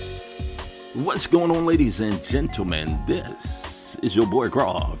What's going on, ladies and gentlemen? This is your boy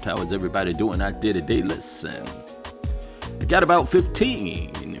Croft. How is everybody doing out there today? Listen, I got about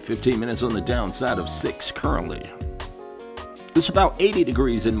 15 minutes on the downside of 6 currently. It's about 80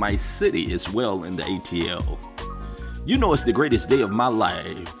 degrees in my city as well in the ATL. You know it's the greatest day of my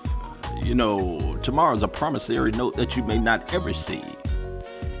life. You know, tomorrow's a promissory note that you may not ever see.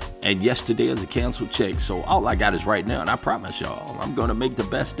 And yesterday is a canceled check, so all I got is right now, and I promise y'all, I'm going to make the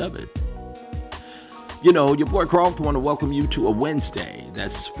best of it. You know, your boy Croft want to welcome you to a Wednesday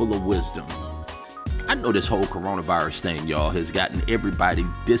that's full of wisdom. I know this whole coronavirus thing, y'all, has gotten everybody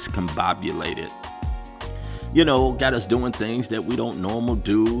discombobulated. You know, got us doing things that we don't normally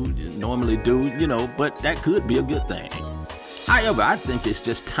do, you know, but that could be a good thing. However, I think it's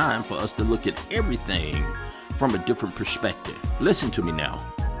just time for us to look at everything from a different perspective. Listen to me now.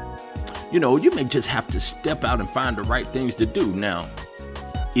 You know, you may just have to step out and find the right things to do. Now,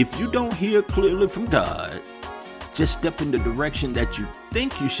 if you don't hear clearly from God, just step in the direction that you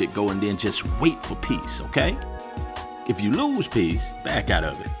think you should go and then just wait for peace, okay? If you lose peace, back out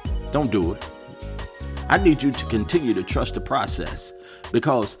of it. Don't do it. I need you to continue to trust the process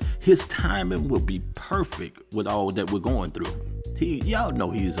because his timing will be perfect with all that we're going through. Y'all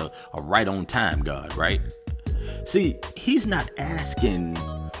know he's a right on time God, right? See, he's not asking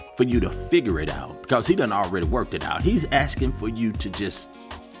for you to figure it out because he done already worked it out. He's asking for you to just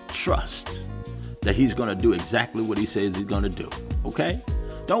trust that he's going to do exactly what he says he's going to do. Okay?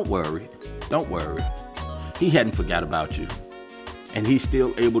 Don't worry. He hadn't forgot about you, and he's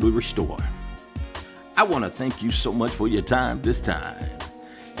still able to restore. I want to thank you so much for your time this time.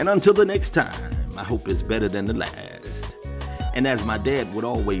 And until the next time, I hope it's better than the last. And as my dad would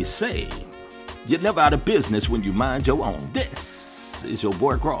always say, you're never out of business when you mind your own. This is your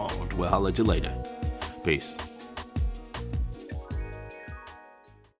boy Croft. We'll holler at you later. Peace.